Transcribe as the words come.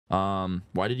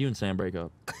Why did you and Sam break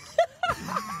up?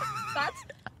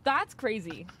 That's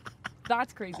crazy.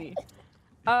 That's crazy.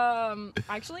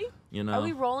 Actually, You know. Are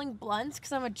we rolling blunts?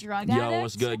 Because I'm a drug addict. Yo,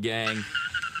 what's good, gang?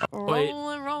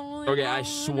 Rolling. Okay, I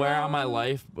swear on my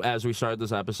life, as we started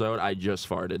this episode, I just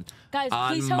farted. Guys,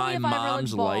 on please tell my me if I ever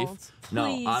mom's look life. bald. No,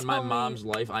 Please on my tell me. mom's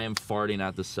life, I am farting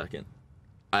at the second.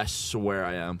 I swear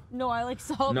I am. No, I like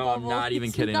salt No, I'm bubbles. not even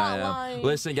He's kidding. not I am. lying.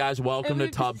 Listen, guys, welcome to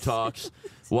It would be TubTalks.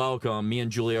 Welcome. Me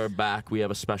and Julia are back. We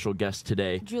have a special guest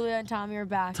today. Julia and Tommy are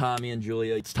back. Tommy and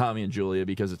Julia. It's Tommy and Julia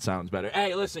because it sounds better.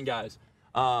 Hey, listen, guys.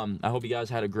 I hope you guys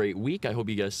had a great week. I hope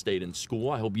you guys stayed in school.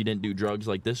 I hope you didn't do drugs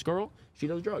like this girl. She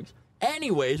does drugs.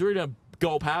 Anyways, we're going to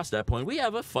go past that point. We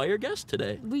have a fire guest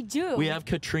today. We do. We have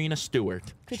KATRINA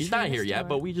Stewart. She's not here yet,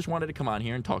 but we just wanted to come on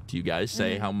here and talk to you guys,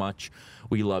 say how much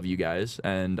we love you guys.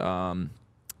 And,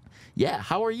 yeah,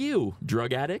 how are you,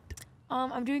 drug addict?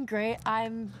 I'm doing great.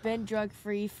 I've been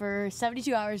drug-free for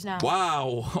 72 hours now.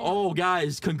 Wow. Oh,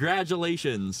 guys,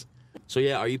 congratulations. So,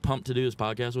 yeah, are you pumped to do this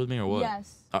podcast with me or what?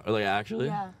 Yes. Like, actually?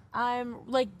 Yeah. I'm,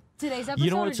 like, today's episode.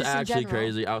 You know or what's just in actually general?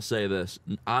 crazy? I'll say this.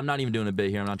 I'm not even doing a bit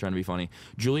here. I'm not trying to be funny.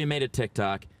 Julia made a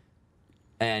TikTok,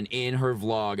 and in her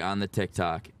vlog on the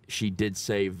TikTok, she did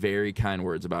say very kind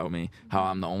words about me. How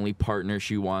I'm the only partner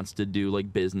she wants to do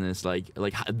like business, like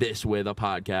this with a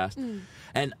podcast.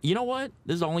 And you know what?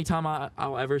 This is the only time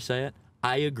I'll ever say it.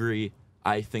 I agree.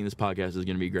 I think this podcast is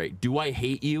going to be great. Do I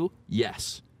hate you?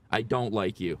 Yes. I don't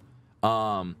like you.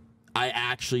 I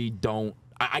actually don't.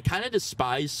 I kind of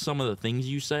despise some of the things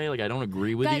you say. Like, I don't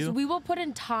agree with Guys, you. we will put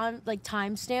in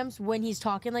timestamps when he's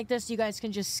talking like this. You guys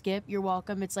can just skip. You're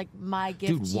welcome. It's like my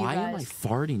gift Dude, to you why guys. am I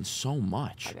farting so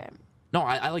much? Okay. No,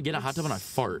 I like get a hot tub and I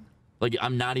fart. Like,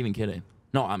 I'm not even kidding.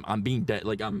 No, I'm being dead.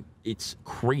 Like, it's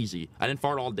crazy. I didn't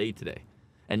fart all day today.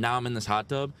 And now I'm in this hot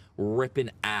tub ripping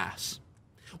ass.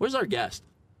 Where's our guest?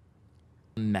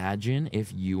 Imagine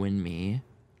if you and me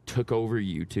took over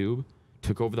YouTube,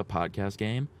 took over the podcast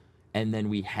game, and then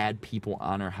we had people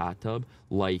on our hot tub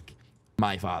like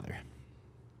my father.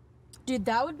 Dude,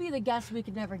 that would be the guest we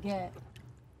could never get.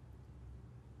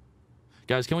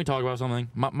 Guys, can we talk about something?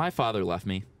 My father left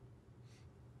me.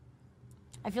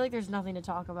 I feel like there's nothing to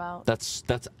talk about. That's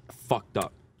fucked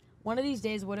up. One of these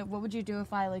days, what would you do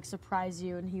if I like surprised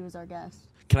you and he was our guest?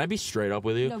 Can I be straight up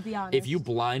with you? No, be honest. If you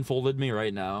blindfolded me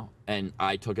right now and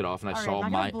I took it off and I All right, saw I'm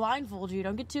not my... gonna blindfold you.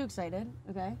 Don't get too excited,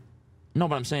 okay? No,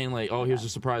 but I'm saying like, oh, here's a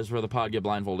surprise for the pod, get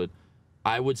blindfolded.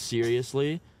 I would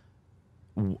seriously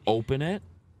open it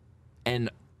and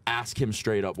ask him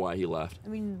straight up why he left. I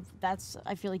mean,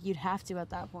 I feel like you'd have to at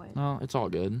that point. No, it's all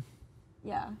good.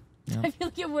 Yeah. Yeah. I feel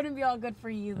like it wouldn't be all good for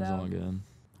you, though. It's all good.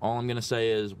 All I'm going to say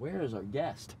is, where is our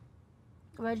guest?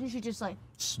 Imagine she just like...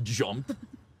 Jump.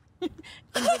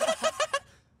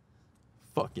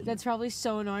 Fucking. That's probably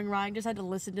so annoying. Ryan just had to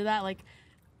listen to that, like,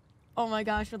 oh my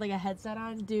gosh, with like a headset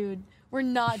on. Dude, we're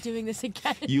not doing this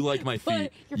again. You like my feet.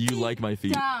 Put your You feet like my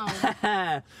feet.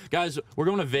 down. Guys, we're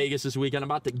going to Vegas this weekend. I'm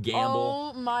about to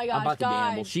gamble. Oh my gosh, I'm about to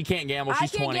gamble. guys. She can't gamble. I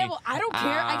She's can't 20. gamble. I don't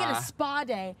care. I get a spa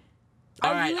day.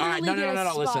 All right.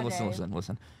 No. Listen.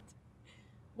 Listen.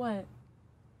 What?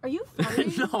 Are you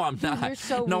funny? No, I'm Dude, not. You're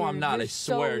so no, weird. I'm not. You're I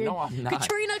swear. So No, I'm not.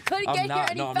 KATRINA couldn't I'm get not. here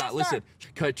any No, I'm faster. not. Listen,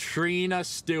 KATRINA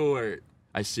Stewart.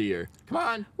 I see her. Come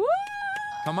on. Woo!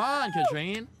 Come on,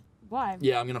 KATRINA. Why?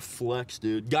 Yeah, I'm going to flex,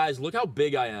 dude. Guys, look how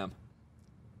big I am.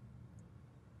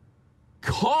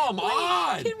 Come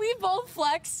on. Can we both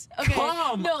flex? Okay.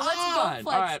 Come no, let's on. both flex.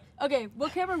 All right. Okay,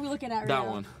 what camera are we looking at right now?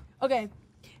 That one. Okay.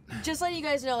 Just letting you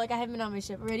guys know, like, I haven't been on my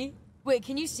ship. Ready? Wait,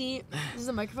 can you see? Is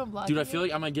the microphone blocking? Dude, I feel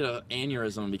like I might get an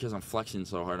aneurysm because I'm flexing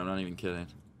so hard. I'm not even kidding.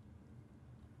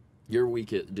 You're weak,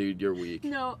 dude. You're weak.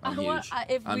 No, I'm I want.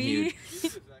 huge. I'm huge.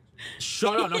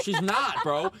 Shut up. No, she's not,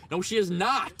 bro. No, she is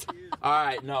not. All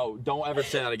right, no. Don't ever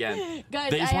say that again.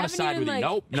 Guys, They just I want to haven't side even, with you.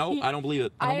 like- Nope. I don't believe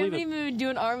it. I I don't haven't believe even it. been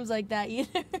doing arms like that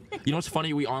either. You know what's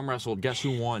funny? We arm wrestled. Guess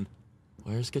who won?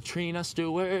 Where's KATRINA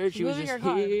Stewart? She was Moving just her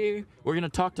car. here. We're going to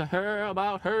talk to her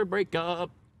about her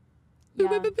breakup. Yeah.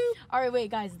 All right,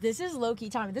 wait, guys. This is low-key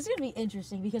Tommy. This is gonna be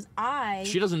interesting because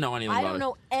She doesn't know anything I about don't it.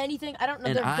 know anything. I don't know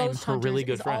And their I'm ghost her hunters. really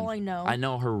good is friend. all I know. I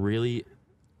know her really...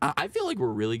 I feel like we're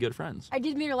really good friends. I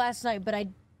did meet her last night, but I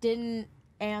didn't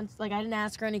answer. Like, I didn't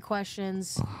ask her any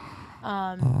questions.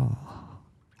 All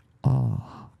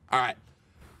right.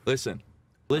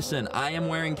 Listen, I am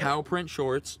wearing cow print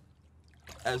shorts,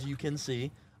 as you can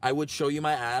see. I would show you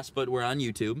my ass, but we're on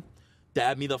YouTube.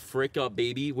 Dab me the frick up,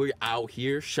 baby. We're out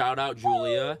here. Shout out,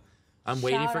 Julia. I'm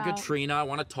waiting for Shout out. KATRINA. I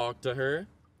want to talk to her.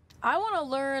 I want to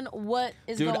learn what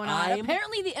is Dude, going on.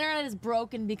 Apparently, the internet is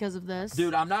broken because of this.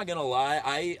 Dude, I'm not going to lie.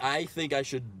 I think I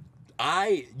should...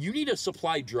 You need to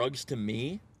supply drugs to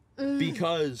me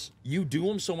because you do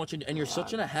them so much, and you're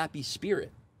such in a happy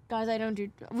spirit. Guys, I don't do.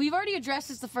 We've already addressed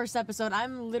this the first episode.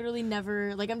 I'm literally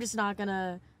never like. I'm just not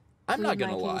gonna. I'm not plead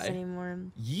gonna my case lie. anymore.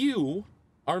 You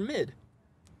are mid.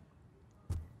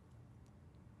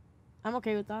 I'm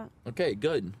okay with that. Okay,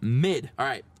 good. Mid. All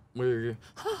right. We're.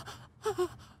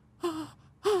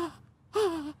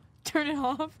 Turn it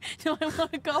off. No, I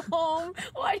want to go home.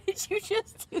 Why did you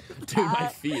just do that? Dude, my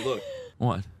feet. Look.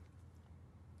 What?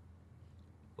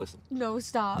 Listen. No,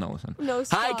 stop. No, listen. No,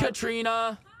 stop. Hi,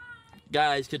 Katrina.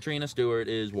 Guys, Katrina Stewart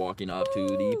is walking up to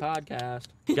the podcast.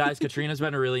 Guys, Katrina's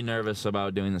been really nervous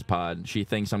about doing this pod. She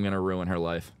thinks I'm going to ruin her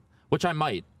life, which I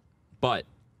might, but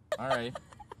all right.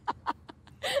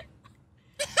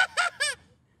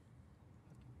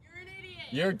 You're an idiot.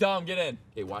 You're dumb. Get in.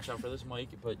 Okay, watch out for this mic,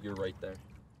 but you're right there.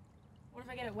 What if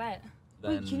I get it wet?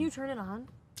 Wait, can you turn it on?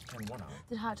 Turn one on.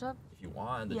 The hot tub? If you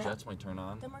want, the Yeah. jets might turn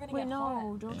on. Then we're gonna Wait, get no,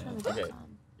 hot. don't turn Yeah. the Okay. lights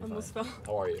on. You're Almost fine. fell.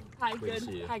 How are you? Hi, Great to see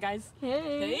good. you. Hi, guys.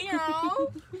 Hey. Hey,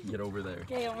 girl. Get over there.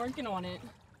 Okay, I'm working on it.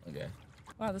 Okay.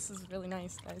 Wow, this is really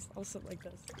nice, guys. I'll sit like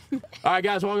this. All right,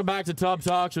 guys, welcome back to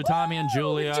TubTalks with Tommy and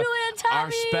Julia. Julia and Tommy.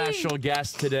 Our special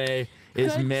guest today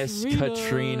is Miss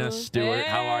Katrina Stewart.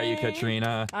 How are you, Hey.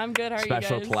 Katrina? I'm good. How are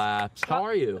Special you guys? claps. How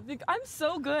are you? I'm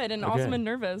so good and Okay. awesome and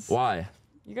nervous. Why?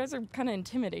 You guys are kind of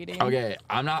intimidating. Okay,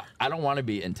 I don't want to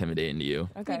be intimidating to you.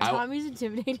 Okay. Wait, Tommy's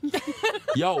intimidating.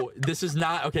 Yo, this is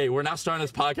not okay. We're not starting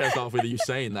this podcast off with you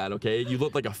saying that. Okay, you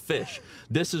look like a fish.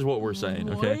 This is what we're saying.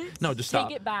 Okay, What? no, just stop.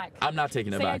 Take it back. I'm not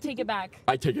taking it Say back. I take it back.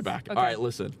 I take it back. Okay. All right,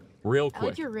 listen, real I quick.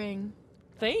 like your ring.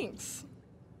 Thanks.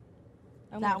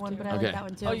 I That love one, to. but I Okay. like that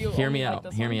one too. Oh, you Hear only me like out.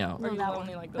 this Hear one? me out. Or No, you that only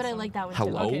one. like this But I one? like that one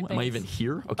Hello? too. Okay, Am I thanks. even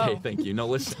here? Okay, Oh. thank you. No,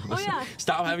 listen. Oh, listen. yeah.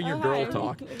 Stop having your Oh, girl hi.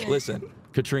 talk. Okay. Listen,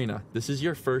 Katrina, this is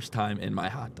your first time in my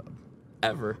hot tub,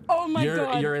 ever. Oh my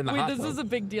god. You're in the Wait, hot this tub. is a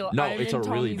big deal. No, I'm it's in a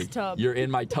really Tommy's big. tub. You're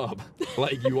in my tub,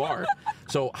 like you are.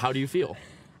 So how do you feel?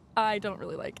 I don't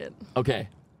really like it. Okay,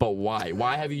 but why?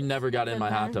 Why have you never got in Been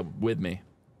my hot there. tub with me?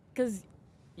 Because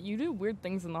you do weird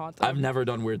things in the hot tub. I've never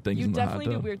done weird things You in the hot definitely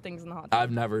do tub. weird things in the hot tub.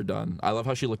 I've never done. I love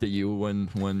how she looked at you when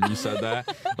you said that.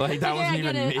 Like that Okay, wasn't I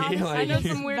even get it. me. Honestly, I know Like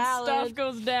some weird Valid. stuff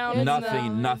goes down. It's nothing,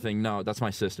 valid. nothing. No, that's my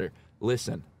sister.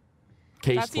 Listen,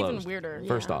 case That's even closed. weirder.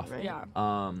 First Yeah, off, right.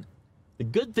 Yeah. the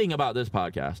good thing about this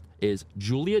podcast is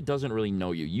Julia doesn't really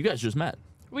know you. You guys just met.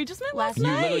 We just met Last last You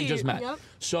night. literally just met. Yep.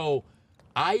 So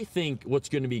I think what's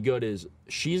going to be good is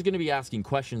she's going to be asking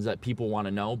questions that people want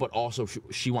to know, but also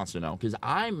she wants to know because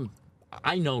I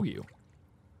know you.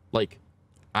 Like,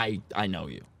 I know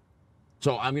you.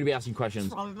 So I'm going to be asking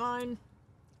questions. Probably mine.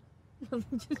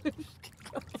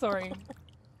 Sorry.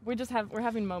 We're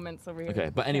having moments over here. Okay,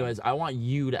 but anyways, I want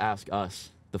you to ask us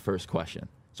the first question.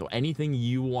 So anything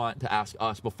you want to ask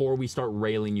us before we start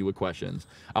railing you with questions,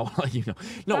 I want to let you know.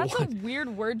 No, That's what? a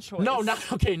weird word choice. No,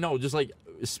 not okay. No, just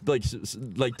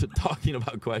talking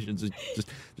about questions.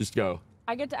 Just go.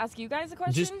 I get to ask you guys a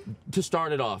question? Just to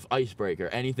start it off, icebreaker.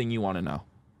 Anything you want to know,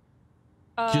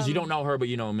 because you don't know her, but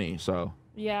you know me. So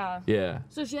Yeah. yeah.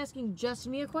 So is she asking just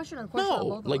me a question or a question No, on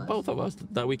both of like us? both of us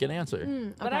that we can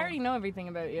answer. But Okay. I already know everything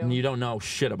about you. And you don't know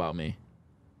shit about me.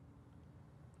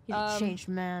 He's a changed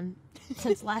man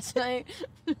since last night.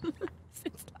 Since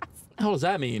last night. How does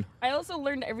that mean? I also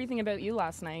learned everything about you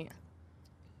last night.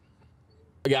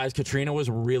 Guys, Katrina was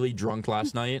really drunk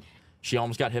last night. She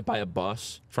almost got hit by a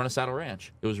bus in front of Saddle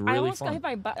Ranch. It was really I almost fun. got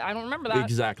hit by I don't remember that.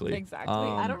 Exactly. Exactly.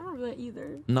 I don't remember that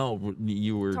either. No,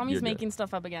 you were. Tommy's you're good. making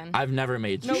stuff up again. I've never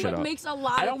made No, shit but up. makes a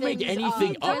lot I of don't make things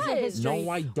anything up. up. Present history. No,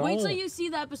 I don't. Wait till you see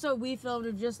the episode we filmed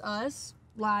of just us.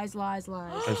 Lies, lies,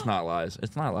 lies. It's not lies.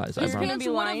 It's not lies. I His promise. gonna pants be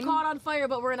would have lying? caught on fire,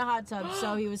 but we're in a hot tub,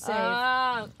 so he was safe.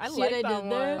 I See like what I that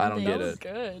did there? one. I don't That get was it.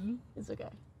 good. It's okay.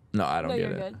 No, I don't No, get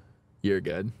you're it. good. You're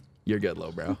good. You're good,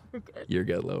 low bro. You're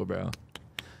good, low bro.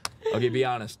 Okay, be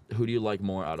honest. Who do you like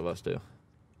more out of us two?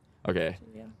 Okay.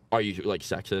 Yeah. Are you like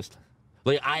sexist?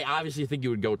 Like I obviously think you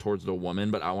would go towards the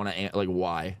woman, but I want to like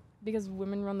why? Because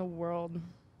women run the world.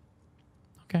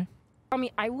 Okay. I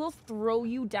mean, I will throw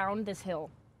you down this hill.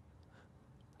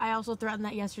 I also threatened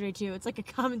that yesterday too. It's like a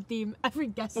common theme. Every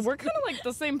guest. We're kind of like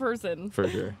the same person. For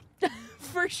sure.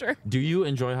 For sure. Do you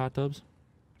enjoy hot tubs?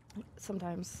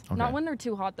 Sometimes. Okay. Not when they're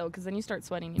too hot though, because then you start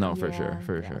sweating. You No, know? for sure, Yeah,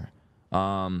 for yeah. sure.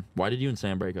 Why did you and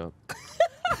Sam break up?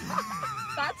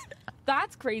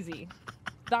 That's crazy.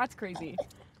 That's crazy.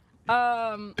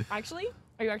 Actually,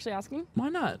 are you actually asking? Why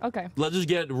not? Okay. Let's just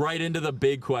get right into the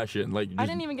big question. Like, I just-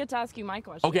 didn't even get to ask you my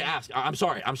question. Okay, ask. I'm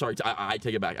sorry. I'm sorry. I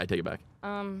take it back. I take it back.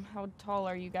 How tall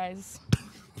are you guys?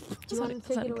 Do you want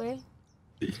to take it away?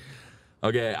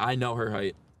 Okay, I know her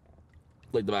height.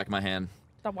 Like the back of my hand.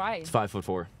 Why? It's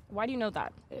 5'4". Why do you know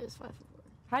that? It is 5'4".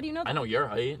 How do you know that? I know your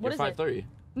height. What You're is it? 5'3".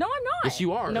 No, I'm not. Yes,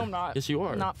 you are. No, I'm not. Yes, you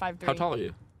are. I'm not 5'3". How tall are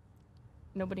you?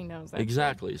 Nobody knows. Actually.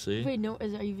 Exactly. See. Wait, no,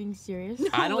 are you being serious?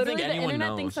 I don't think Literally, anyone the internet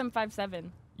knows. thinks I'm 5'7".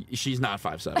 She's not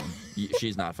 5'7".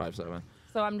 She's not 5'7".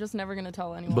 So I'm just never gonna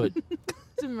tell anyone. But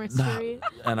It's a mystery.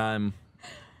 and I'm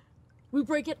We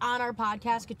break it on our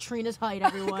podcast. Katrina's height,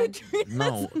 everyone.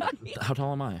 no. How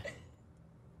tall am I?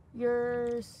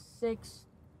 You're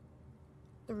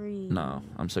 6'3". No,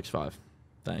 I'm 6'5".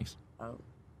 Thanks. Oh.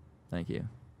 Thank you.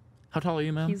 How tall are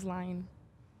you, ma'am? He's lying.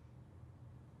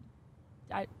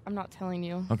 I'm not telling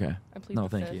you. Okay. I plead No,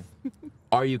 the thank fifth. you.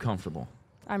 Are you comfortable?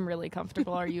 I'm really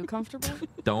comfortable. Are you comfortable?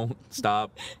 Don't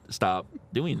stop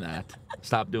doing that.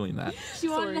 Stop doing that. She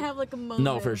wanted Sorry. to have like a moment.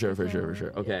 No, for sure.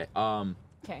 Okay.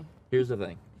 Okay. Here's the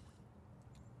thing.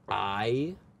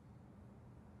 I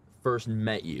first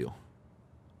met you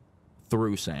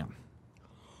through Sam.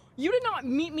 You did not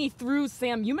meet me through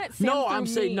Sam. You met Sam No, through I'm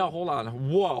saying me. no. Hold on.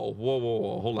 Whoa.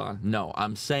 Hold on. No,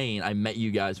 I'm saying I met you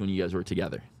guys when you guys were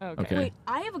together. Okay. Wait,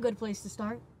 I have a good place to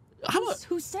start. How about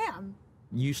Who's Sam?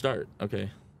 you start? Okay.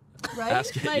 Right?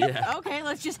 Ask it, like, yeah. okay,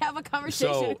 let's just have a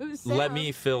conversation. So Who's Sam? let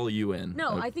me fill you in.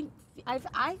 No, Okay.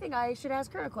 I think I should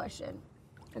ask her a question.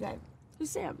 Okay. Who's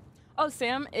Sam? Oh,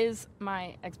 Sam is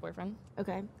my ex-boyfriend.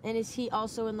 Okay. And is he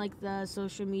also in like the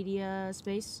social media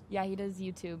space? Yeah, he does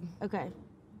YouTube Okay.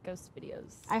 ghost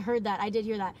videos. I heard that. I did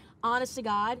hear that. Honest to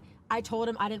God, I told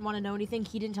him I didn't want to know anything.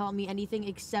 He didn't tell me anything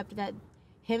except that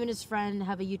him and his friend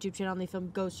have a YouTube channel and they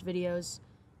film ghost videos,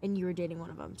 and you were dating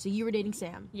one of them. So you were dating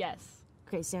Sam. Yes.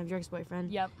 Okay, Sam's your ex-boyfriend.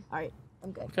 Yep. All right.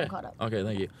 I'm good. Okay. I'm caught up. Okay.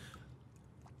 Thank you.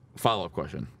 Follow-up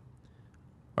question.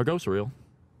 Are ghosts real?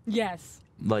 Yes.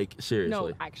 Like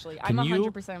seriously? No, actually, Can I'm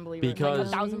you- 100% believer.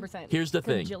 because- like 1,000%. Here's the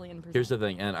thing. Kajillion%. Here's the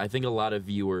thing, and I think a lot of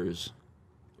viewers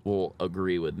will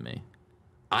agree with me.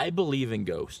 I believe in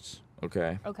ghosts,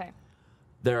 okay? Okay.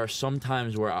 There are some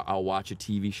times where I'll watch a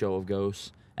TV show of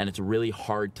ghosts, and it's really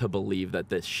hard to believe that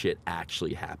this shit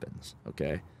actually happens,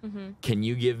 okay? Mm-hmm. Can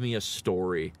you give me a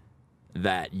story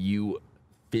that you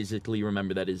physically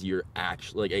remember that is your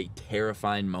like a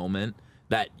terrifying moment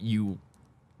that you,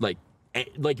 like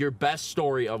your best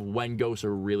story of when ghosts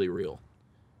are really real?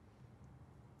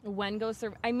 When ghosts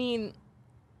are, I mean,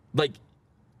 Like,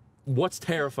 what's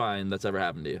terrifying that's ever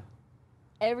happened to you?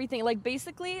 everything. Like,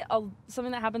 basically,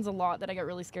 something that happens a lot that I get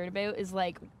really scared about is,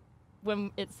 like, when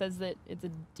it says that it's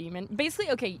a demon. Basically,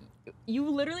 okay, you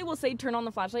literally will say turn on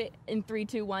the flashlight in 3,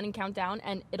 2, 1 and count down,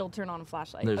 and it'll turn on a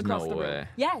flashlight There's across no the room. way.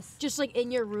 Yes. Just like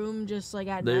in your room, just like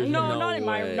at There's night. No, no not in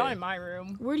way. not in my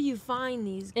room. Where do you find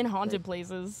these? In haunted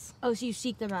places. Oh, so you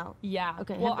seek them out. Yeah.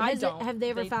 Okay. Well, I has it- don't. have they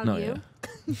ever found No, you?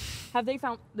 yeah. Have they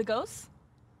found the ghosts?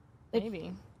 Like-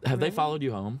 Maybe. Have they Really? followed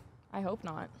you home? I hope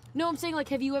not. No, I'm saying like,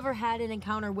 have you ever had an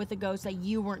encounter with a ghost that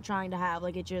you weren't trying to have?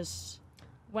 Like it just.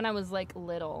 When I was like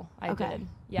little, I Okay. did.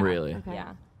 Yeah. Really? Okay.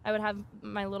 Yeah. I would have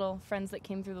my little friends that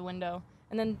came through the window,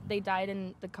 and then they died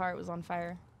in the car. It was on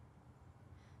fire.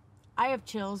 I have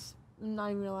chills. I'm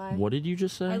not even gonna lie. What did you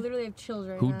just say? I literally have chills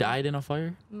right Who now. died in a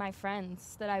fire? My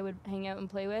friends that I would hang out and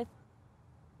play with,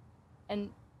 and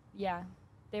yeah,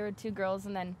 they were 2 girls.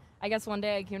 And then I guess one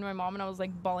day I came to my mom and I was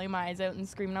like bawling my eyes out and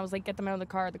screaming. I was like, "Get them out of the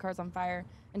car! The car's on fire!"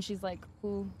 And she's like,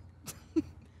 "Who?"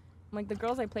 I'm like, "The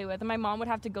girls I play with." And my mom would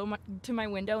have to go to my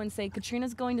window and say,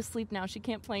 "Katrina's going to sleep now. She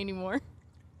can't play anymore."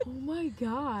 Oh my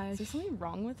gosh. Is there something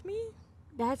wrong with me?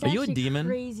 That's Are you a actually demon?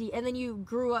 crazy. And then you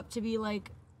grew up to be like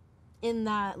in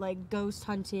that like ghost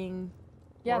hunting.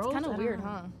 Yeah, world? it's kind I of don't weird, know.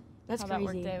 huh? That's How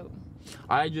crazy. that worked out.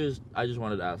 I just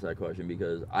wanted to ask that question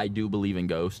because I do believe in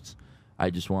ghosts. I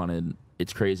just wanted.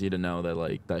 It's crazy to know that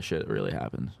like that shit really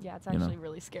happens. Yeah, it's You know? actually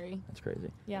really scary. That's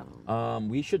crazy. Yeah.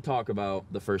 We should talk about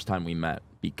the first time we met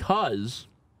because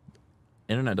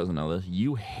internet doesn't know this.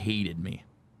 You hated me.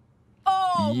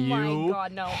 Oh you my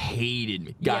god, no. hated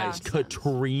me, Yeah. guys.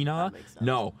 Katrina, That makes sense.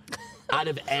 no. Out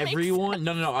of everyone,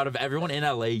 no. Out of everyone in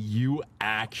LA, you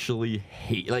actually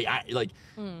hate.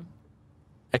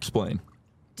 Explain.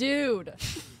 Dude.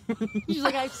 She's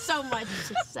like, I have so much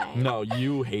to say. No,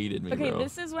 you hated me, Okay, bro.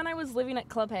 this is when I was living at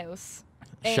Clubhouse.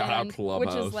 Shout out and-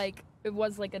 Clubhouse. Which is like, it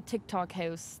was like a TikTok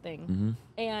house thing.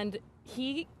 Mhm. And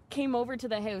he came over to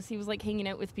the house. He was like hanging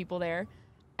out with people there.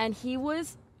 And he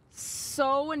was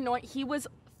so annoying. He was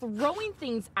throwing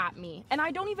things at me. And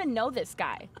I don't even know this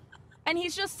guy. And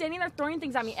he's just standing there throwing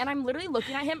things at me. And I'm literally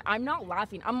looking at him. I'm not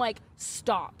laughing. I'm like,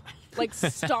 stop. Like,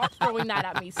 stop throwing that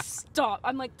at me. Stop.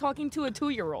 I'm like talking to a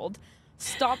 2-year-old.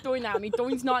 Stop throwing that at me.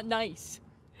 Throwing's not nice.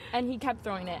 And he kept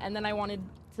throwing it. And then I wanted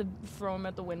to throw him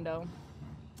out the window.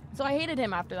 So I hated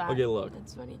him after that. Okay, look.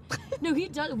 That's funny. No, he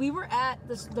does. We were at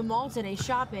the mall today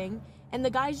shopping, and the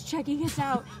guy's checking us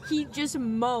out. He just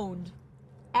moaned.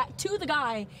 to the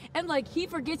guy, and like he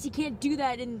forgets he can't do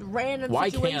that in random Why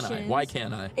situations. can't I? Why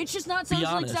can't I? It's just not Be socially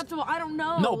honest. acceptable. I don't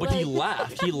know. No, but he like-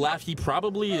 laughed. He laughed. He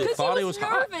probably 'Cause thought he it was was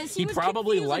hot. nervous. He was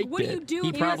probably confused, like, liked what it. Are you doing?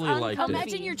 He probably liked it. uncomfortable.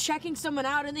 Imagine you're checking someone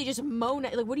out and they just moan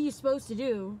at, like, what are you supposed to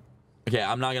do? Okay,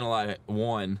 I'm not gonna lie.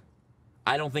 One,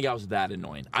 I don't think I was that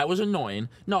annoying. I was annoying.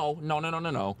 No.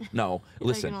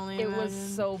 Listen, It was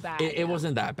so bad. it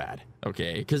wasn't that bad.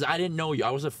 Okay, because I didn't know you. I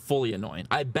wasn't fully annoying.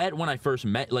 I bet when I first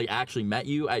actually met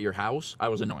you at your house, I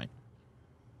was annoying.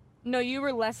 No, you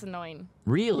were less annoying.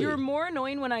 Really? You were more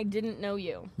annoying when I didn't know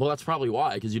you. Well, that's probably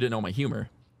why, because you didn't know my humor.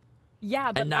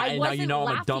 Yeah, but And now- I and now wasn't you know I'm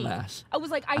a laughing. dumbass. I was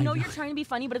like, I know you're trying to be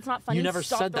funny, but it's not funny. You never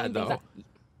Stop said throwing that, things though. at-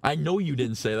 I know you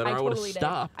didn't say that, or I I would have totally did.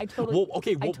 stopped. I totally- Well,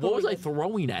 okay, I what totally was I did.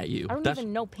 throwing at you? I don't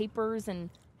even know. Papers and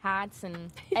hats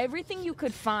and everything you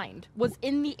could find was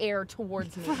in the air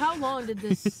towards me. For how long did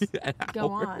this An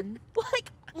go hour. on?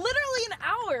 Like literally an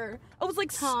hour. I was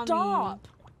like, Tommy. stop.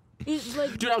 It's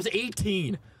like Dude, I was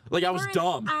 18. Like, I was for an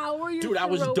dumb. hour, you're Dude, I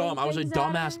was throwing dumb. I was a things at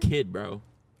dumbass her? kid, bro.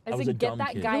 I I was said, a get dumb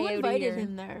that kid. guy Who out of invited here.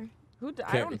 him there?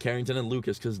 I don't. Carrington and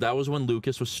Lucas, because that was when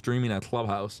Lucas was streaming at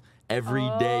Clubhouse every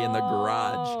day in the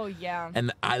garage. Oh yeah.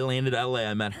 And I landed LA.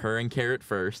 I met her and Carrot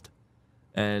first,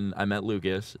 and I met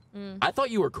Lucas. I thought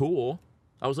you were cool.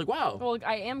 I was like, wow. Well,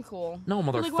 I am cool. No,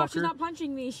 You're like, wow, she's motherfucker. not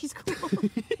punching me. She's cool.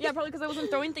 Yeah, probably because I wasn't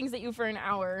throwing things at you for an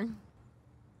hour.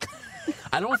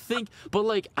 I don't think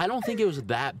it was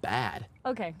that bad.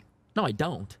 Okay. No, I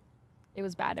don't. It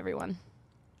was bad, everyone.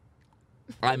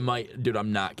 I might, dude,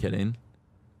 I'm not kidding.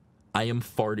 I am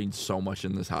farting so much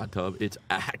in this hot tub. It's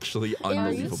actually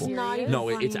unbelievable. serious? Not even No,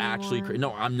 funny it's actually anymore. crazy.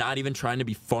 No, I'm not even trying to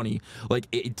be funny. Like,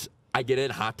 I get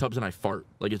in hot tubs and I fart.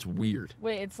 Like, it's weird.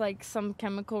 Wait, it's like some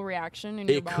chemical reaction in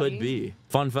your It body? could be.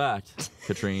 Fun fact,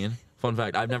 Katrine. Fun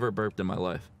fact, I've never burped in my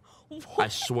life. I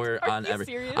swear Are on you every.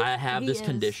 serious? I have He this is.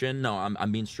 condition. No,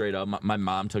 I'm being straight up. My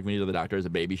mom took me to the doctor as a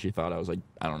baby. She thought I was like,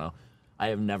 I don't know. I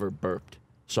have never burped,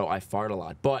 so I fart a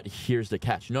lot. But here's the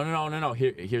catch. No.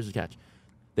 Here's the catch.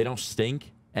 They don't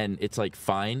stink, and it's like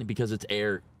fine because it's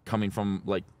air coming from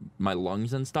like my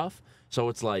lungs and stuff. So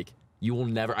it's like you will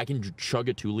never. I can chug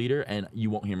a 2-liter and you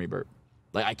won't hear me burp.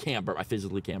 Like I can't burp. I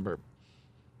physically can't burp.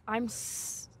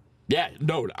 Yeah,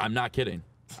 no, I'm not kidding.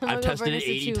 Someone I've go tested bring it us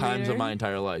a 80 times 2-liter. in my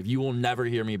entire life. You will never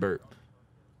hear me burp.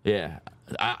 Yeah,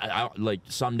 I like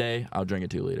someday I'll drink a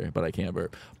 2-liter, but I can't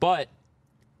burp. But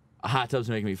hot tubs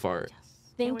make me fart.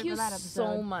 Thank wait you for that so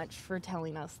episode. much for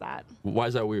telling us that. Why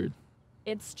is that weird?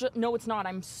 It's just no, it's not.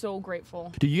 I'm so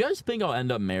grateful. Do you guys think I'll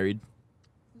end up married?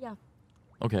 Yeah.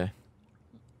 Okay.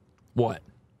 What?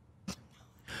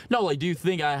 No, like, do you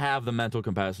think I have the mental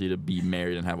capacity to be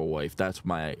married and have a wife? That's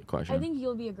my question. I think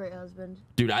you'll be a great husband.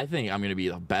 Dude, I think I'm gonna be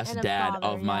the best And a dad father,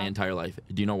 of my yeah. entire life.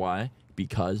 Do you know why?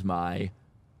 Because my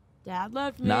Dad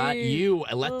left me. not you.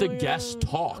 Let the Oh, guests yeah.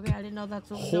 talk. Okay, I didn't know that's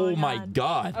what was Oh going my on.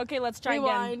 god. Okay, let's try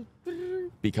again.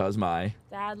 Rewind. Because my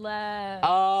Dad left.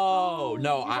 Oh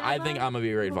no, your I dad think left? I'm gonna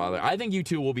be a great father. I think you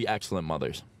two will be excellent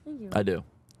mothers. Thank you. I do.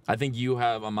 I think you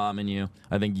have a mom in you.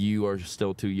 I think you are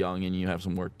still too young and you have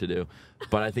some work to do.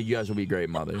 But I think you guys will be great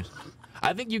mothers.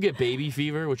 I think you get baby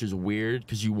fever, which is weird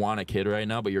because you want a kid right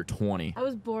now, but you're 20. I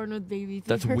was born with baby fever.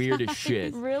 That's weird as guys.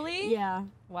 shit. Really? Yeah.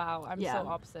 Wow, I'm Yeah. so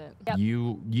opposite. Yep,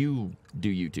 You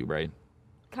do YouTube, right?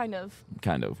 kind of.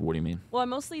 Kind of. What do you mean? Well, I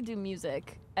mostly do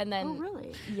music, and then Oh,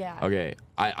 really? yeah. Okay,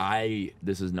 I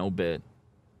this is no bit.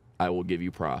 I will give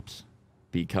you props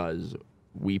because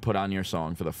we put on your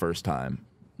song for the first time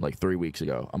like 3 weeks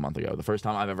ago, a month ago. The first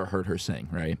time I've ever heard her sing,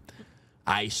 right?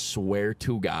 I swear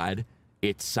to God,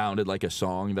 it sounded like a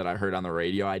song that I heard on the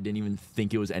radio. I didn't even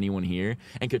think it was anyone here.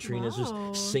 And Katrina's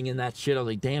Wow. just singing that shit. I was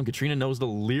like, damn, Katrina knows the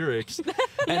lyrics.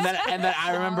 and then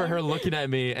I remember her looking at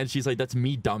me and she's like, that's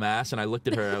me, dumbass. And I looked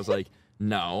at her and I was like,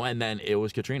 no. And then it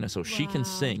was Katrina. So she can Wow.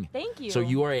 sing. Thank you. So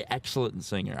you are an excellent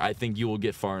singer. I think you will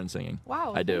get far in singing.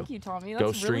 Wow. I do. Thank you, Tommy. That's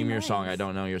Go stream really your nice. song. I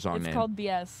don't know your song It's name. called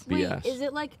BS. Wait, BS. is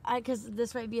it like because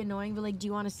this might be annoying, but like, do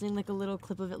you want to sing like a little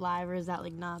clip of it live, or is that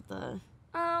like not the?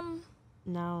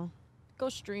 No. Go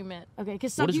stream it. Okay,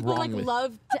 because some What is people wrong like with-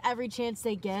 love to every chance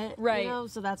they get. Right. You know,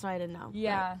 so that's why I didn't know. but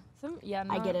Yeah. Yeah.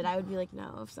 I get no. it. I would be like,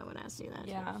 no, if someone asked you that.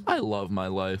 Yeah. I love my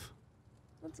life.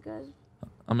 That's good.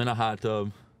 I'm in a hot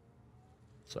tub.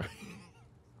 Sorry.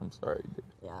 I'm sorry, dude.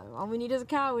 Yeah. All we need is a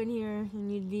cow in here,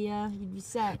 and you'd be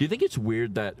set. Do you think it's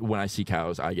weird that when I see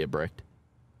cows, I get bricked?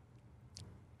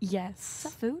 Yes.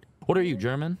 Food? What are you,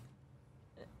 German?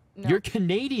 No. You're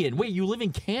Canadian. Wait, you live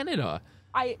in Canada.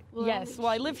 Well, yes. Well,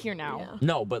 I live here now. Yeah.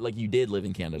 No, but like you did live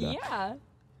in Canada. Yeah.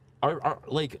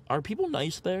 Are people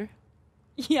nice there?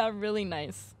 Yeah. Really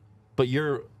nice. But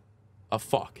you're a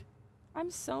fuck.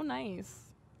 I'm so nice.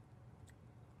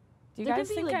 Do you There guys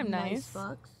could be, think like, I'm nice nice?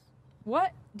 fucks.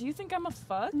 What? Do you think I'm a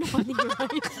fuck? No, I think you're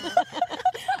nice.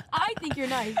 I think you're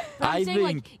nice. But I'm I saying,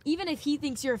 like, think- even if he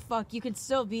thinks you're a fuck, you can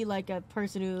still be, like, a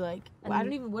person who, like, well, I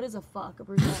don't even, what is a fuck? A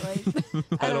person that,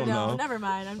 like, I don't know. Never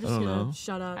mind. I'm just I don't gonna know.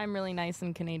 shut up. I'm really nice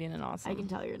and Canadian and awesome. I can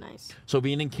tell you're nice. So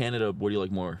being in Canada, what do you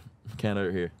like more? Canada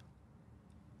or here?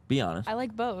 Be honest. I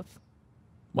like both.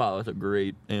 Wow, that's a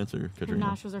great answer, Her Katrina.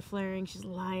 nostrils are flaring. She's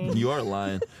lying. You are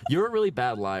lying. You're a really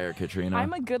bad liar, Katrina.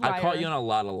 I'm a good I caught liar. you on a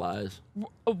lot of lies.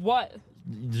 What?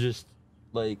 Just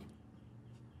like,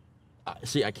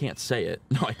 see, I can't say it.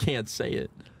 No, I can't say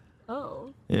it.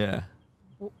 Oh. Yeah.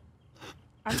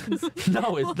 I'm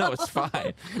No, it's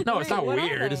fine. No, it's Wait, not what are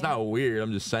weird. It's they? not weird.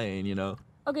 I'm just saying, you know.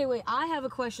 Okay, wait. I have a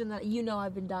question that you know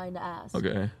I've been dying to ask.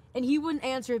 Okay. And he wouldn't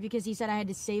answer it because he said I had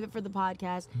to save it for the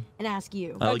podcast and ask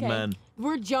you. I like Okay. men.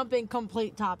 We're jumping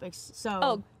complete topics. So.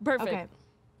 Oh, perfect. Okay.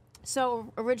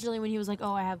 So originally when he was like,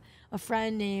 oh, I have a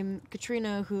friend named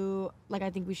Katrina who, like, I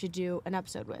think we should do an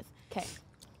episode with. Okay.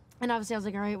 And obviously I was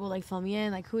like, all right, well, like, fill me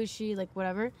in. Like, who is she? Like,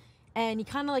 whatever. And he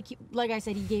kind of, like I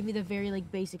said, he gave me the very,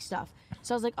 like, basic stuff.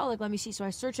 So I was like, oh, like, let me see. So I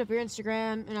searched up your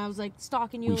Instagram, and I was, like,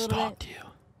 stalking you We a little stalked bit. you.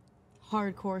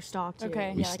 Hardcore stalked you.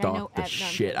 Okay. We Yeah, like, I know stalked the no, I'm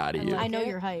shit out of I you. I know Okay.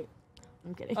 your height.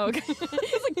 I'm kidding. Oh, okay. I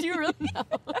was like, do you really know?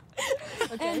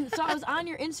 Okay. And so I was on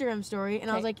your Instagram story, and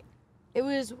I was Okay. like, it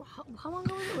was, how long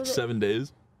ago was it? Was it 7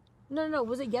 days. no.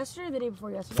 Was it yesterday or the day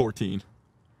before yesterday? 14.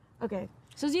 Okay.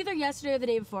 So it was either yesterday or the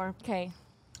day before. Okay.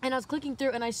 And I was clicking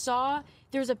through, and I saw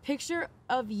there was a picture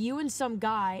of you and some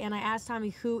guy, and I asked Tommy,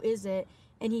 who is it?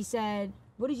 And he said,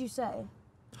 what did you say?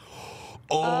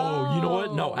 Oh, you know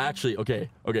what? No, Oh. actually, okay.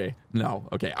 No,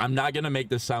 okay. I'm not gonna make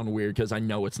this sound weird because I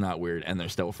know it's not weird, and they're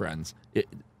still friends.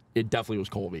 It definitely was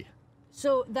Colby.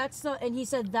 So that's the, and he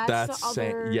said that's the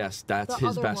other. yes, that's the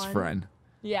his other best one. friend.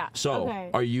 Yeah. So, Okay.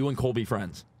 are you and Colby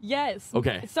friends? Yes.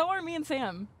 Okay. So are me and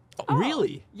Sam. Oh,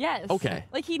 really? Yes. Okay.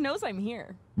 Like he knows I'm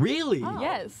here. Really? Oh.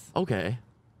 Yes. Okay.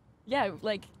 Yeah.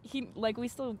 Like we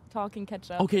still talk and catch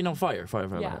up. Okay. No, fire.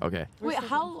 Yeah. Okay. We're Wait,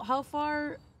 still how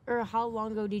far or how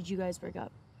long ago did you guys break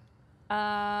up?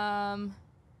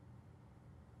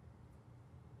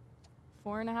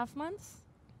 4.5 months.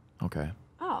 Okay.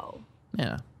 Oh.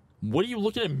 Yeah. What are you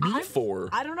looking at me for?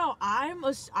 I don't know.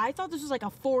 I thought this was like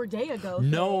a 4-day ago.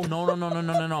 No.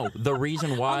 The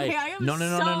reason why. Okay, I am no.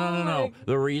 so, like-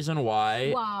 The reason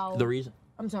why. Wow. The reason.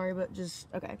 I'm sorry, but just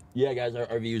okay. Yeah, guys,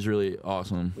 our view is really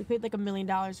awesome. We paid like $1 million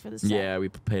for this. Set. Yeah, we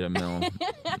paid $1 million,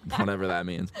 whatever that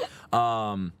means.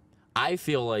 I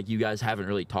feel like you guys haven't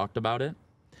really talked about it.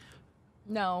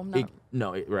 No.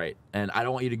 No. Right. And I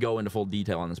don't want you to go into full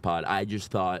detail on this pod. I just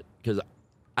thought, because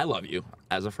I love you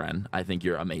as a friend. I think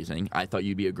you're amazing. I thought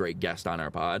you'd be a great guest on our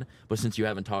pod. But since you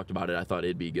haven't talked about it, I thought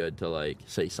it'd be good to, like,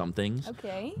 say some things.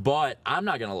 Okay. But I'm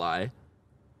not going to lie.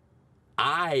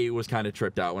 I was kind of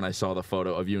tripped out when I saw the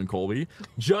photo of you and Colby.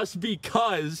 Just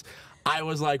because I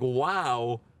was like,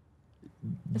 wow.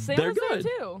 Sam They're was there good.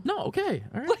 too. No, okay,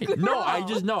 all right. No,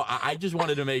 I just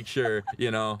wanted to make sure,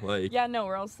 you know, like. Yeah. No,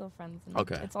 we're all still friends. And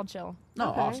Okay. It's all chill. No,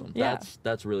 Okay. awesome. Yeah.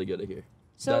 That's really good to hear.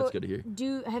 So That's good to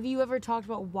hear. Have you ever talked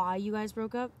about why you guys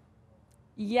broke up?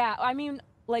 Yeah. I mean,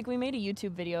 like we made a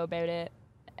YouTube video about it,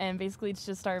 and basically it's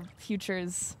just our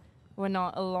futures were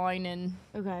not aligning.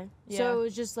 Okay. Yeah. So it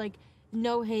was just like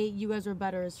no hate. You guys were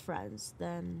better as friends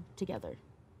than together.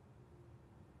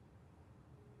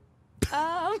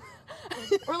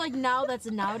 Or like now that's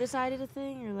a now decided a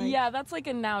thing, or like Yeah, that's like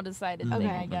a now decided thing, Okay.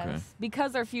 I guess. Okay.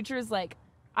 Because our future is like,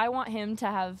 I want him to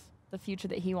have the future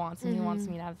that he wants, and he wants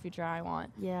Mhm. me to have the future I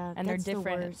want, yeah, and they're that's the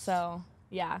different. worst. So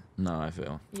yeah, No, I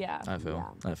feel yeah. I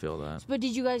feel that. But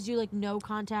did you guys do like no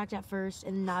contact at first,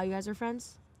 and now you guys are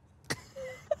friends?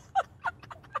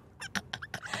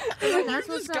 You're That's just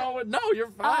what's up. going. No, you're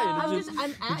fine. I'm It's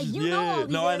just, you yeah, know all these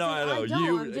no, I know. answers. I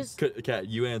don't. I'm just, Kat,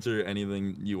 you answer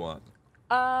anything you want.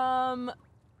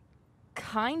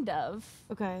 Kind of.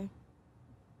 okay.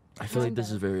 I feel like Kind this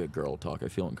of. is very a girl talk. I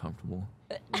feel uncomfortable.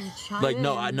 Chime Like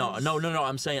no, in. no.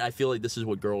 I'm saying I feel like this is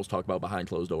what girls talk about behind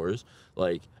closed doors,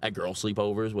 like at girl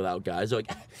sleepovers without guys. They're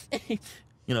like,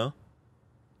 you know.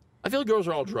 I feel like girls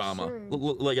are all drama, Sure.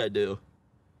 like I do.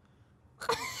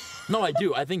 No, I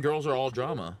do. I think girls are all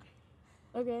drama.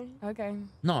 Okay. Okay.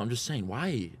 No, I'm just saying,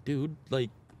 why, dude? Like,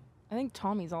 I think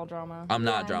Tommy's all drama. I'm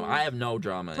not Yeah, drama. yeah. I have no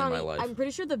drama Tommy, in my life. I'm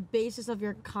pretty sure the basis of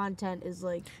your content is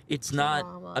like It's not.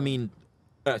 drama. I mean,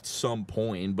 at some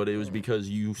point, but it was because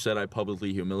you said I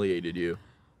publicly humiliated you,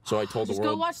 so I told just the go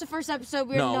world watch the first episode.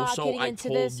 We're No, not so getting I into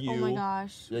told this. Oh my you-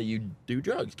 gosh. that you do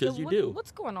drugs because you What- do.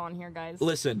 What's going on here, guys?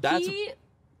 Listen, that's He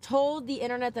told the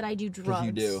internet that I do drugs. because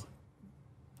you do.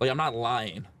 Like, I'm not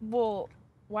lying. Well,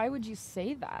 Why would you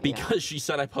say that? Because she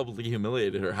said I publicly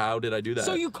humiliated her. How did I do that?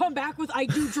 So you come back with I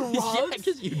do drugs? Yeah,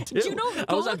 because you do. Do you know?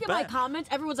 Go look at my comments.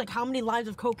 Everyone's like, "How many lines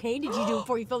of cocaine did you do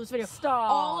before you filmed this video?" Stop.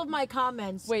 All of my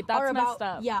comments. Wait, that's are about, messed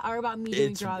up. Yeah, are about me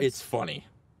doing drugs. It's funny.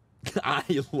 I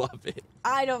love it.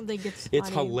 I don't think it's funny. It's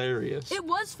hilarious. It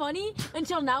was funny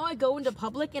until now I go into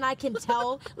public and I can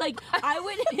tell. Like, I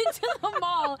went into the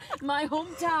mall, my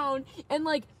hometown, and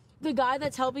like the guy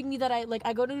that's helping me that I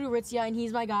go to Aritzia and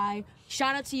he's my guy.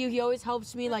 Shout out to you. He always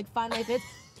helps me like find my fits.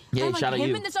 Yeah, and, like, shout out him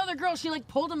you. and this other girl, she like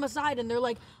pulled him aside and they're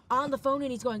like on the phone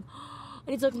and he's going,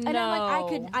 and he's like, and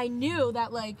I'm like, I knew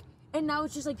that like, and now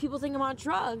it's just like people think I'm on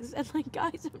drugs and like,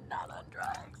 guys, I'm not on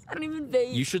drugs. I don't even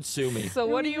vape. You should sue me. So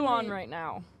what are you on right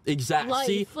now? Exactly. Life,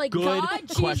 See, like good God,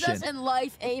 question. Jesus, and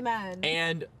life, amen.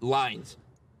 And lines.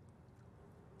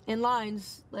 In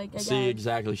lines, like again. See,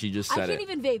 exactly. She just said I can't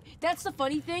even vape. That's the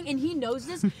funny thing, and he knows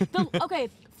this. Okay,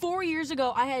 4 years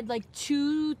ago, I had like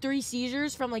 2-3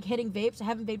 seizures from like hitting vapes. I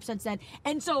haven't vaped since then,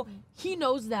 and so he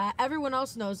knows that. Everyone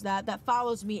else knows that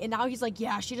follows me, and now he's like,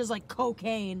 yeah, she does like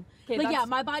cocaine. Okay, Like, yeah,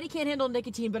 my body can't handle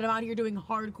nicotine, but I'm out here doing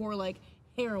hardcore like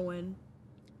heroin.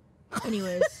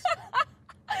 Anyways,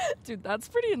 Dude, that's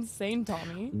pretty insane,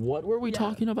 Tommy. What were we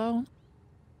talking about?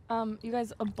 You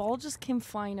guys, a ball just came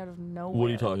flying out of nowhere. What are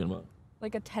you talking about?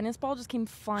 Like a tennis ball just came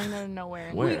flying out of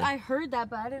nowhere. Where? wait, I heard that,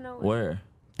 but I didn't know. Where?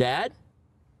 Dad?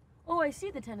 Oh, I see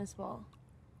the tennis ball.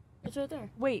 It's right there.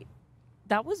 Wait,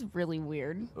 that was really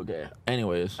weird. Okay.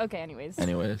 Anyways. Okay, anyways.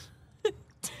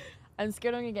 I'm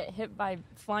scared I'm gonna get hit by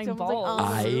flying Someone's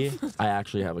like, balls. I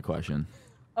actually have a question,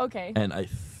 Okay. and I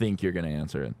think you're gonna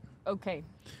answer it. Okay.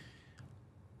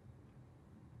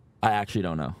 I actually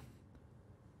don't know.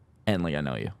 And like I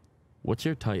know you. What's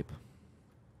your type?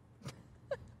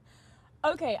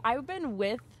 Okay, I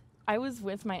was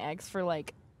with my ex for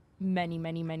like many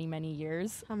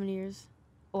years. How many years?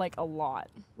 Like a lot.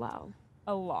 Wow.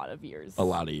 A lot of years. A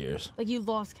lot of years. Like you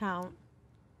lost count.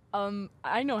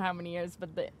 I know how many years, but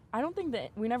I don't think that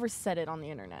we never said it on the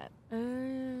internet.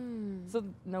 So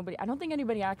I don't think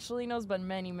anybody actually knows, but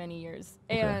many years.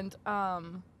 Okay. And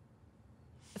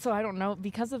so I don't know.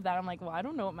 Because of that, I'm like, well, I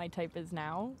don't know what my type is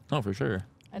now. Oh, for sure.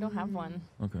 I don't have one.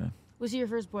 Okay. Was he your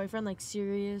first boyfriend, like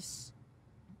serious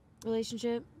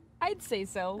relationship? I'd say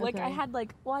so. Like I Okay. had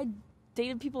I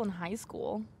dated people in high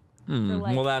school for Hmm.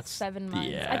 like Well, that's 7 months.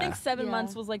 Yeah. I think 7 Yeah.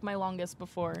 months was like my longest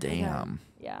before. Damn.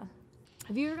 Yeah.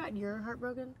 Have you ever gotten your heart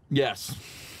broken? Yes.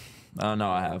 No,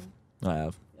 I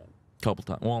have. Couple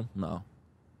times. Well, no.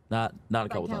 Not a By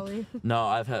couple Kelly. times. No,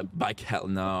 I've had by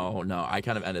Kelly. No. I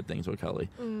kind of ended things with Kelly.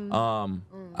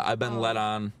 I've been let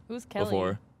on Who's Kelly?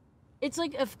 before. It's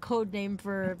like a code name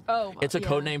for. Oh. It's a Yeah.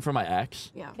 code name for my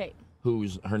ex, Yeah. Okay.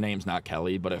 who's her name's not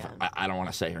Kelly, but if Yeah. I don't want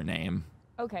to say her name.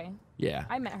 Okay. Yeah.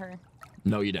 I met her.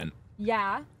 No, you didn't.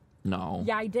 Yeah. No.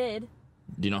 Yeah, I did.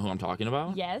 Do you know who I'm talking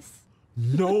about? Yes.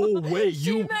 No way.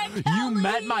 You met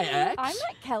met my ex? I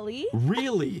met Kelly.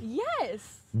 Really?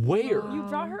 Yes. Where? You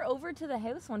brought her over to the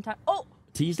house one time. Oh.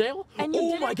 Teasdale? And you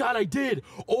Oh did my it- god, I did.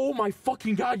 Oh my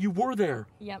fucking god, you were there.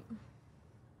 Yep.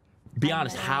 Be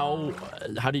honest, how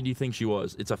did you think she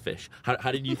was? It's a fish.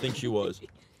 How did you think she was?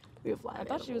 We have I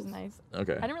thought she was nice.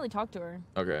 Okay. I didn't really talk to her.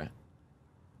 Okay.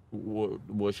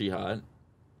 Was she hot?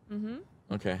 Mm-hmm.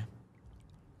 Okay.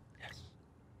 Yes.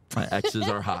 My exes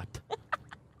are hot.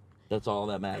 That's all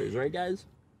that matters, right, guys?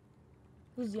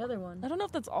 Who's the other one? I don't know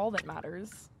if that's all that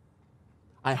matters.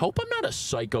 I hope I'm not a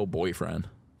psycho boyfriend.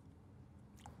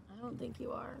 I don't think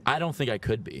you are. I don't think I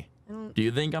could be. I don't. Do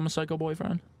you think I'm a psycho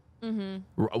boyfriend?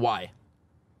 Mm-hmm. Why?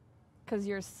 Because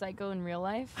you're a psycho in real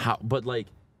life? How? But like,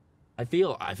 I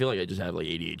feel like I just have like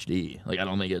ADHD. Like I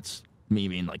don't think it's me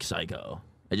being like psycho.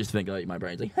 I just think like my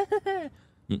brain's like,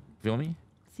 you feel me?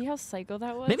 See how psycho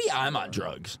that was? Maybe I'm on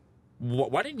drugs.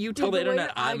 Why didn't you tell Dude, the the way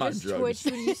internet your eye I'm on just drugs? twitched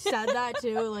when you said that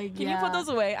too. Like, Can yeah. you put those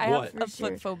away? I What? have a For sure.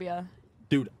 foot phobia.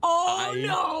 Dude, Oh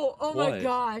no! Oh my What?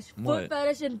 gosh! What? Foot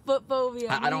fetish and foot phobia.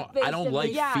 I don't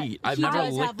like Yeah, feet. I've he never does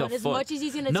have licked a one. foot. As much as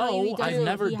he's gonna tell you he No, doesn't, I've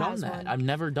never he done has that. one. I've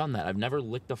never done that. I've never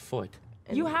licked a foot.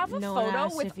 You have a No one photo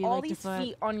asked with if you all liked a these foot.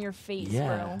 feet on your face,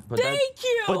 Yeah, bro. but that, Thank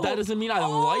you. but that doesn't mean I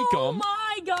oh like them.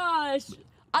 my gosh!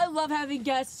 I love having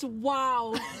guests.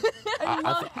 Wow.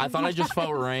 I thought I just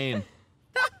felt rain,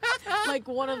 Like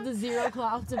one of the zero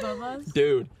clouds above us.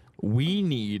 dude. We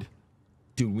need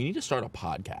to start a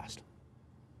podcast.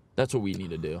 That's what we need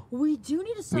to do. We do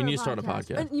need to start. We need to start a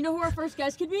podcast. And you know who our first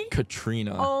guest could be?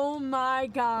 Katrina. Oh my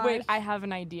gosh! Wait, I have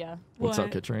an idea. What's up,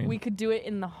 what? Katrina? We could do it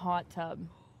in the hot tub.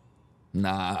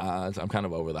 Nah, I'm kind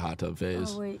of over the hot tub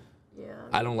phase. Oh wait, yeah.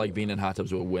 I don't like being in hot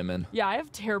tubs with women. Yeah, I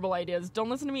have terrible ideas. Don't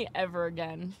listen to me ever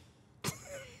again.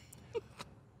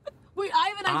 Wait, I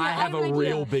have an idea. I have a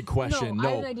real big question. No, No,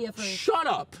 I have an idea first. shut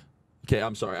up. Okay,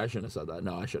 I'm sorry. I shouldn't have said that.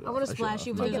 No, I shouldn't. I want to splash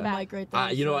you with the mic right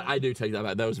there. You know what? I do take that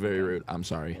back. That was very rude. I'm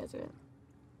sorry. That's it.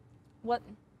 What?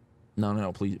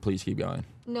 No. Please keep going.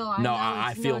 No,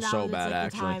 I feel so bad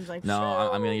actually. I'm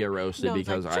gonna get roasted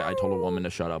because I told a woman to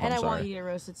shut up. And I'm I sorry. want you to get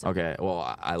roasted. So Okay,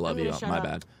 well I love you. shut My up.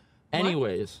 bad.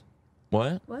 Anyways,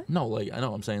 what? What? No, like I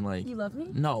know. I'm saying like. You love me?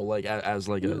 No, like as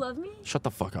like You a. love me? Shut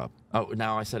the fuck up. Oh,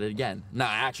 now I said it again. No,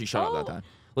 I actually shut up that time.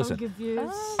 Listen. I'm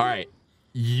confused. All right,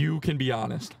 you can be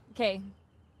honest. Okay.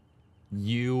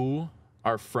 You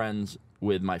are friends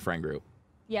with my friend group.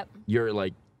 Yep. You're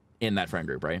like in that friend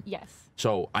group, right? Yes.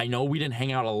 So I know we didn't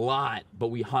hang out a lot, but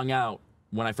we hung out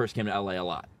when I first came to LA a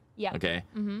lot. Yeah. Okay.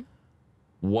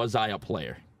 Was I a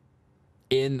player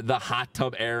in the hot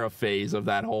tub era phase of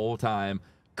that whole time?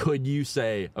 Could you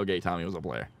say, okay, Tommy was a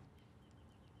player?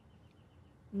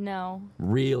 No.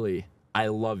 Really? I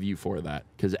love you for that,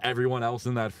 because everyone else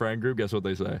in that friend group, guess what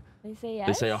they say? They say yes.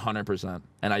 They say 100%,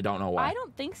 and I don't know why. I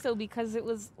don't think so, because it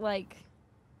was like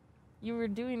you were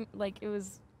doing like it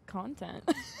was content.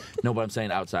 No, but I'm saying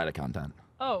outside of content.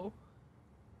 Oh.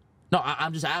 No,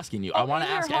 I'm just asking you. I want to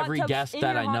in your ask hot every tub- guest in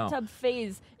that your I know. hot tub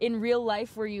phase in real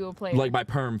life, were you a player? Like my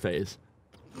perm phase.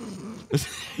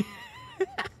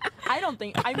 I don't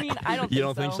think. I mean, I don't. You think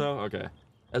don't think so? Okay.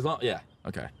 As long, yeah.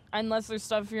 Okay. Unless there's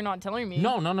stuff you're not telling me.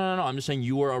 No. I'm just saying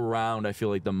you were around. I feel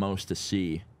like the most to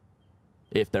see,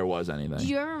 if there was anything. Do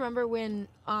you ever remember when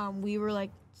we were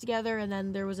like together and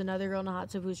then there was another girl in the hot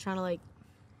tub who was trying to like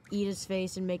eat his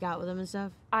face and make out with him and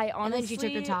stuff? I honestly. And then she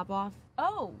took her top off.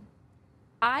 Oh,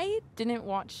 I didn't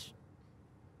watch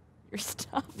your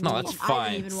stuff. No, that's I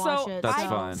fine. didn't even watch So it. That's so.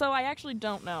 fine. So I actually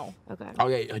don't know. Okay.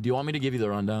 Okay. Do you want me to give you the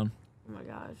rundown? Oh my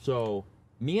gosh. So,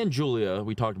 me and Julia,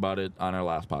 we talked about it on our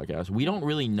last podcast. We don't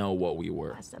really know what we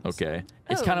were. Last episode. Okay.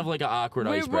 It's Oh. kind of like an awkward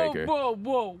Wait, icebreaker.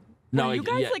 Whoa. No, Are you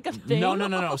guys yeah, like a thing?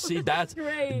 No. See, that's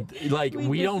Great. like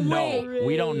we don't know. Wait.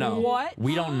 We don't know. What?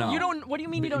 We don't know. You don't. What do you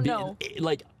mean you don't know?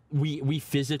 Like we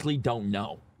physically don't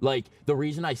know. Like the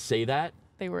reason I say that.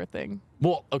 They were a thing.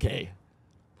 Well, okay.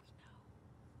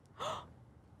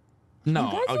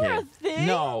 No, You guys okay. were a thing?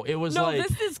 No, it was No, like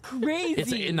this is crazy.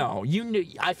 it's no. You knew.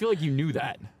 I feel like you knew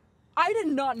that. I did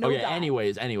not know Okay. that.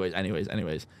 Anyways.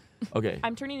 Okay.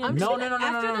 I'm turning I'm into. just No, gonna, no,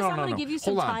 after this, I'm no. gonna give you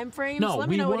some Hold on. time frames. No, Let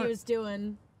me we know what he weren't- was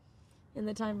doing in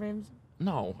the time frames.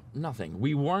 No, nothing.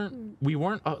 We weren't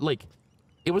like,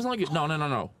 it wasn't like,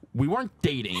 no. We weren't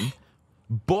dating,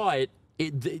 but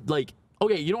like,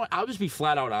 okay, you know what? I'll just be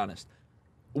flat out honest.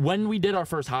 When we did our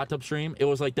first hot tub stream, it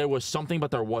was like there was something,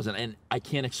 but there wasn't, and I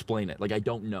can't explain it. Like, I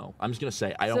don't know. I'm just gonna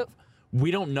say,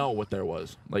 we don't know what there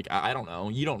was. Like, I don't know.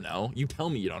 You don't know. You tell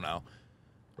me you don't know.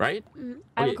 Right? I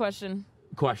have Okay, a question.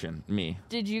 Question, me.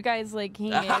 Did you guys like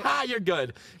hang out? You're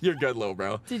good. You're good, little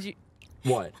bro.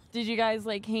 What? Did you guys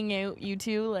like hang out? You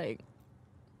two like.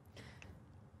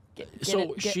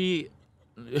 She.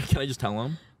 Can I just tell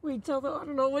him? Wait, tell them. I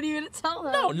don't know. What are you gonna tell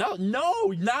them?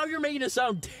 No. Now you're making it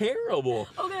sound terrible.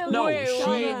 Okay. No,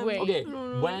 Wait. Okay,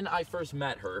 when I first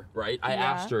met her, right, I Yeah.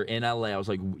 asked her in LA, I was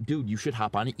like, dude, you should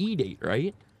hop on an E-date,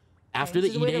 right? After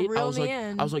This the is a way to E-date, reel me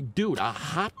in. I was like, dude, a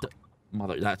hot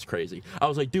mother, that's crazy. I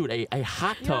was like, dude, a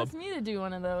hot You tub, asked me to do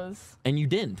one of those. and you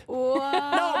didn't. Whoa. No,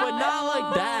 but not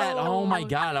like that. Oh my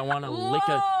God, I want to lick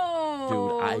a,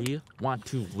 Whoa. dude, I want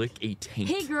to lick a taint.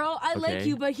 Hey, girl, I like Okay.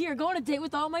 you, but here, go on a date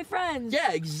with all my friends.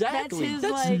 Yeah, exactly. his,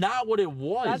 That's like- not what it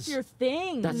was. That's your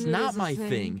thing. That's It not is my his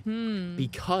thing.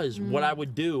 Because what I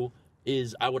would do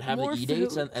is I would have More the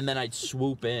E-dates food. and then I'd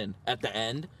swoop in at the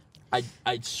end.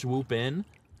 I'd swoop in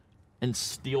and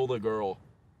steal the girl.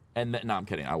 And then, no, I'm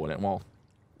kidding. I wouldn't.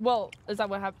 Well, is that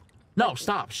what happened? No,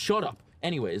 stop. Shut up.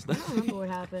 Anyways, I don't remember what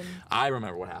happened. I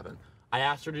remember what happened. I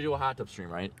asked her to do a hot tub stream,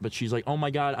 right? But she's like, oh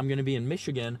my God, I'm going to be in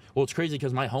Michigan. Well, it's crazy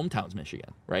because my hometown's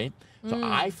Michigan, right? So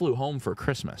I flew home for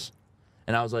Christmas.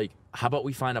 And I was like, how about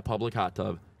we find a public hot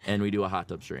tub and we do a hot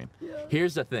tub stream?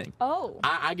 Here's the thing. Oh.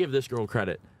 I give this girl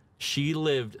credit. She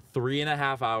lived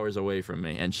 3.5 hours away from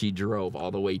me, and she drove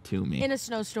all the way to me In a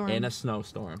snowstorm. in a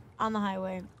snowstorm. on the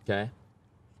highway. Okay?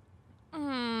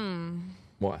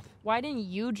 What? Why didn't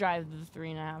you drive the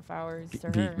 3.5 hours to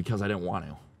her? Because I didn't want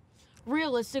to.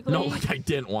 Realistically, No, like I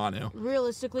didn't want to.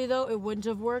 realistically though, it wouldn't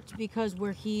have worked because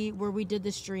where we did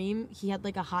the stream, he had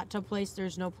like a hot tub place.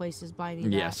 There's no places by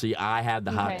me. Yeah, see, I had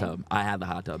the hot Okay. tub.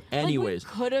 Like, Anyways,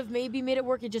 we could have maybe made it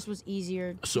work. It just was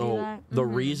easier. To do so that. the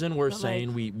reason we're But, like-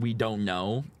 saying we don't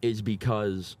know is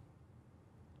because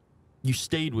you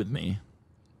stayed with me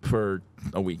for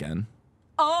a weekend.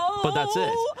 Oh. But that's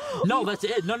it. No, that's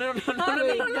it. No.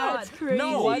 That's crazy.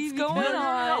 No, What's going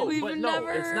on? We've but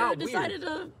never it's not decided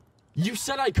to. You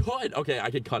said I could. Okay, I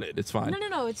could cut it. It's fine.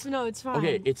 No, it's fine.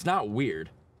 Okay, it's not weird.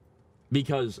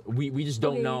 Because we just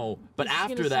don't Okay, know. But this is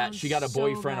after gonna that, sound she got a so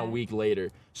boyfriend a bad. week later.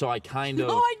 So I kind of.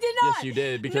 No, I did not. Yes, you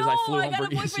did. Because No, I flew I home got for. a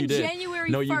Yes, you boyfriend did. January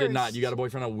No, you did not. 1st. You got a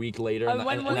boyfriend a week later. And,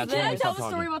 when and was that's it? when Can I we tell stopped the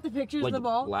talking. story about the pictures Like, of the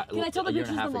mall? Can I tell the a year pictures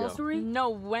and a of the half mall ago. story? No,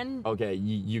 when? Okay,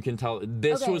 you can tell.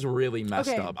 This Okay. was really messed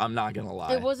Okay. up. I'm not gonna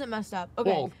lie. It wasn't messed up.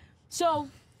 Okay. Well-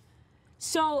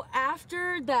 So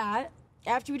after that,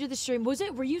 after we did the stream, was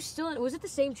it the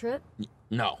same trip?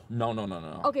 No.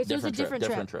 Okay, so it was a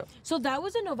different trip. So that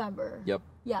was in November. Yep.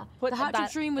 Yeah. Put the hot tub that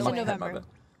stream was away. in November.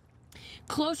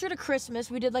 Closer to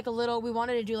Christmas, we did like we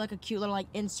wanted to do like a cute little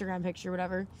like Instagram picture,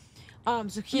 whatever.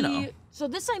 So he, You know. so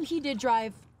this time he did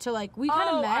drive to like, we kind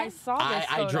of Oh, met. I saw this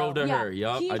I drove to Yeah, her.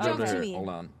 Yup. he I drove drove to to her. me. Hold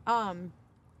on.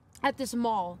 At this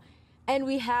mall, and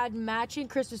we had matching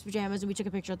Christmas pajamas, and we took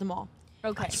a picture at the mall.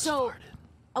 Okay. So,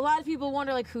 a lot of people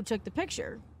wonder like who took the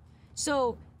picture.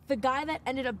 So the guy that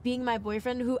ended up being my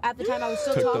boyfriend, who at the time I was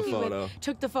still Took the talking photo. with,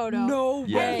 took the photo. No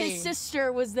Yes. And way. his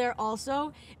sister was there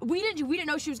also. We didn't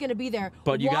know she was gonna be there.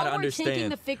 But you While gotta we're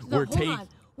taking understand, the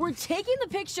we're taking the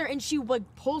picture, and she like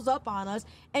pulls up on us,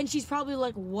 and she's probably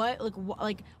like, "What?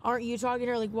 Like, aren't you talking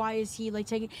to her? Like, why is he like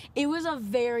taking?" It was a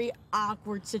very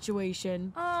awkward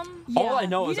situation. All I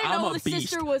know we is didn't I'm know a the beast.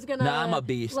 sister was gonna. Nah, I'm a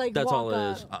beast. Like, That's all walk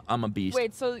it is. up. I'm a beast.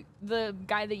 Wait, so the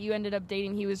guy that you ended up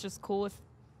dating, he was just cool with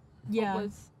Yeah. what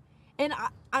was? And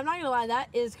I'm not gonna lie, that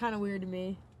is kind of weird to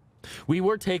me. We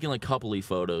were taking like coupley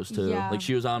photos too. Yeah. Like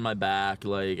she was on my back.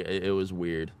 Like it was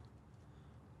weird.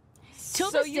 Till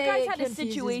So this you day, guys it had a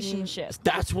confuses me. situationship.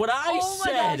 That's what I Oh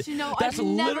my said. gosh, no, That's I've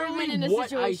never literally been in a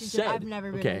what I situationship. said. I've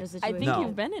never been okay. in a I situation. think No.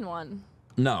 you've been in one.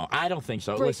 No, I don't think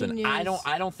so. Breaking Listen, I news.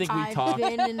 don't think we I've talk.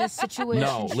 been in a situation.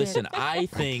 No, listen, I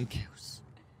think.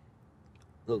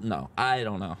 No, I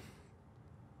don't know.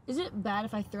 Is it bad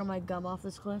if I throw my gum off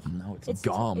this cliff? No, it's, It's-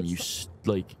 gum. it's-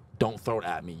 Like, don't throw it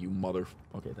at me, you mother.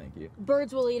 Okay, thank you.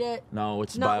 Birds will eat it. No,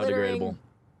 it's Not biodegradable. littering.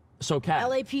 So, Kat,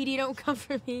 LAPD don't come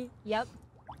for me. Yep.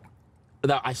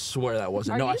 I swear that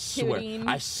wasn't. Are No, you I swear. shooting?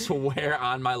 I swear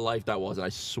on my life that wasn't. I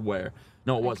swear.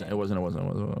 No, it wasn't. It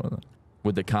wasn't.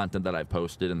 With the content that I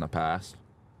posted in the past,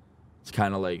 it's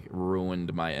kind of like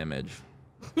ruined my image.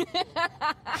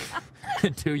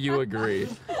 Do you agree?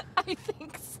 I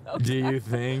think so. Do you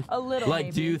think? A little,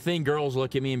 Like, do maybe. you think girls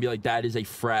look at me and be like, that is a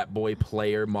frat boy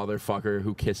player motherfucker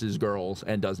who kisses girls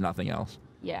and does nothing else?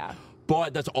 Yeah.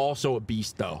 But that's also a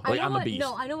beast, though. Like, I'm a beast.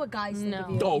 No, I know what guys think of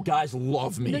No. you. Oh, guys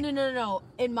love me. No.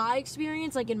 In my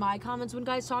experience, like in my comments when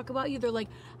guys talk about you, they're like,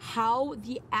 how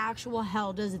the actual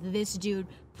hell does this dude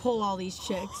pull all these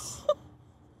chicks?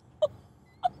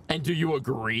 And do you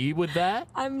agree with that?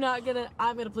 I'm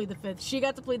gonna plead the fifth. She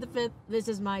got to plead the fifth. This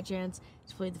is my chance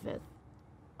to plead the fifth.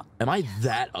 Am I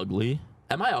that ugly?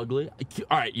 Am I ugly?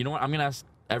 All right, you know what? I'm going to ask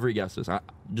every guest this. That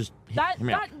hear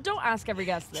me out. don't ask every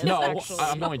guest this. No, actually.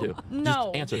 I'm going to.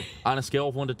 No. Just answer. On a scale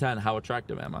of 1 to 10, how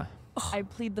attractive am I? I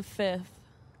plead the fifth.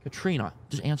 Katrina,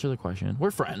 just answer the question.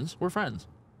 We're friends. We're friends.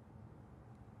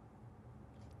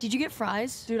 Did you get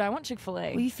fries? Dude, I want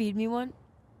Chick-fil-A. Will you feed me one?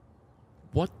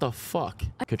 What the fuck?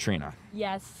 Katrina,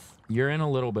 Yes. you're in a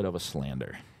little bit of a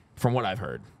slander, from what I've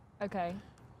heard. Okay.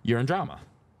 You're in drama.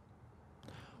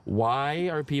 Why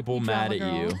are people You mad at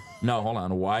drama you? girl. No, hold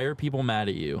on. Why are people mad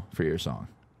at you for your song?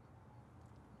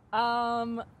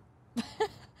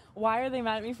 Why are they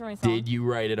mad at me for my song? Did you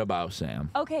write it about Sam?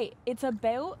 Okay, it's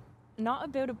not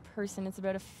about a person, it's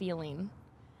about a feeling.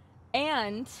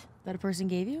 And That a person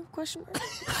gave you? Question mark.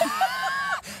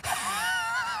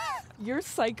 you're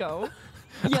psycho.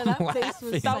 Yeah, that I'm face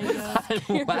was laughing. psycho.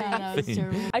 I'm Yeah, that was laughing.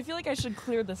 terrible. I feel like I should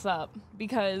clear this up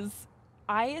because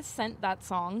I sent that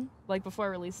song, like before I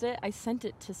released it, I sent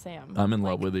it to Sam. I'm in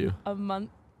love like, with you. a month.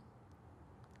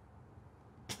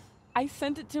 I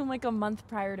sent it to him like a month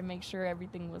prior to make sure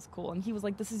everything was cool. And he was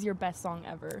like, this is your best song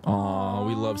ever. Oh,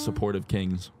 we love supportive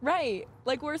kings. Right.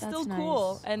 Like, we're still That's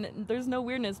cool. nice. And there's no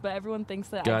weirdness, but everyone thinks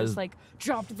that I Guys- just like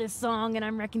dropped this song and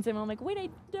I'm wrecking Sam. I'm like, wait,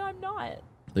 I'm not.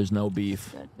 There's no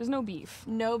beef. There's no beef.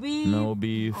 No beef. No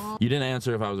beef. You didn't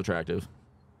answer if I was attractive.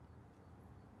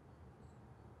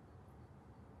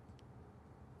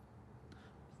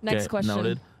 Next Okay, question.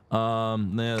 Noted. Yeah,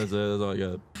 that's all I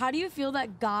got. How do you feel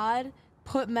that God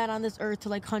put men on this earth to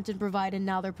like hunt and provide, and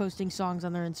now they're posting songs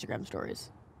on their Instagram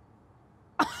stories?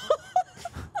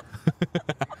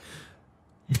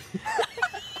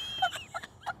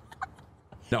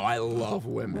 No, I love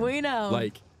women. We know.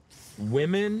 Like,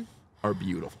 women are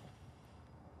beautiful.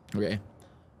 Okay?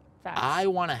 Facts. I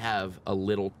want to have a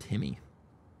little Timmy.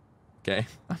 Okay?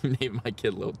 I'm naming my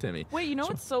kid Little Timmy. Wait, you know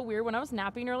what's so weird? When I was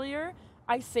napping earlier,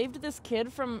 I saved this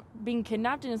kid from being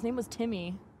kidnapped and his name was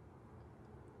Timmy.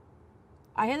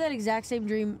 I had that exact same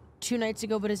dream 2 nights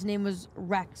ago, but his name was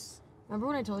Rex. Remember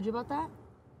when I told you about that?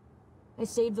 I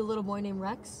saved the little boy named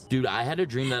Rex. Dude, I had a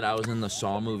dream that I was in the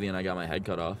Saw movie and I got my head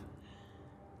cut off.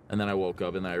 And then I woke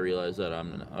up and I realized that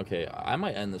okay, I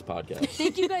might end this podcast.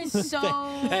 Thank you guys so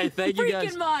Hey, thank you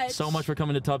guys much. so much for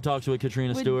coming to TubTalks with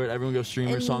KATRINA Stewart. Everyone go stream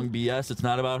her song BS. It's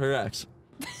not about her ex.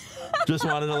 Just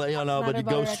wanted to let you know, but you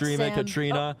go stream it,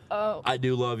 KATRINA. I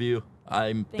do love you.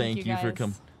 Thank you for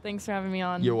coming. Thanks for having me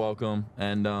on. You're welcome.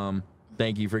 And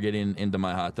thank you for getting into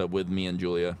my hot tub with me and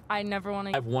Julia. I never want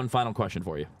to. I have one final question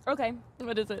for you. Okay,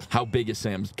 what is it? How big is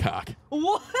Sam's cock?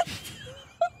 What?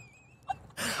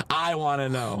 I want to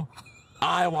know.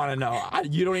 I want to know.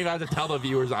 You don't even have to tell the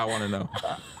viewers. I want to know.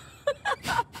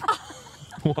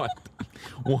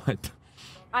 What?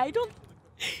 I don't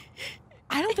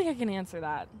think I can answer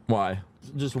that. Why?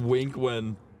 Just wink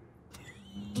when.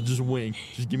 Just wink.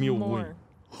 Just give me a wink.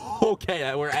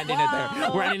 Okay, we're ending it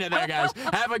there. We're ending it there, guys.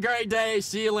 Have a great day.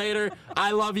 See you later.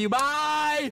 I love you. Bye.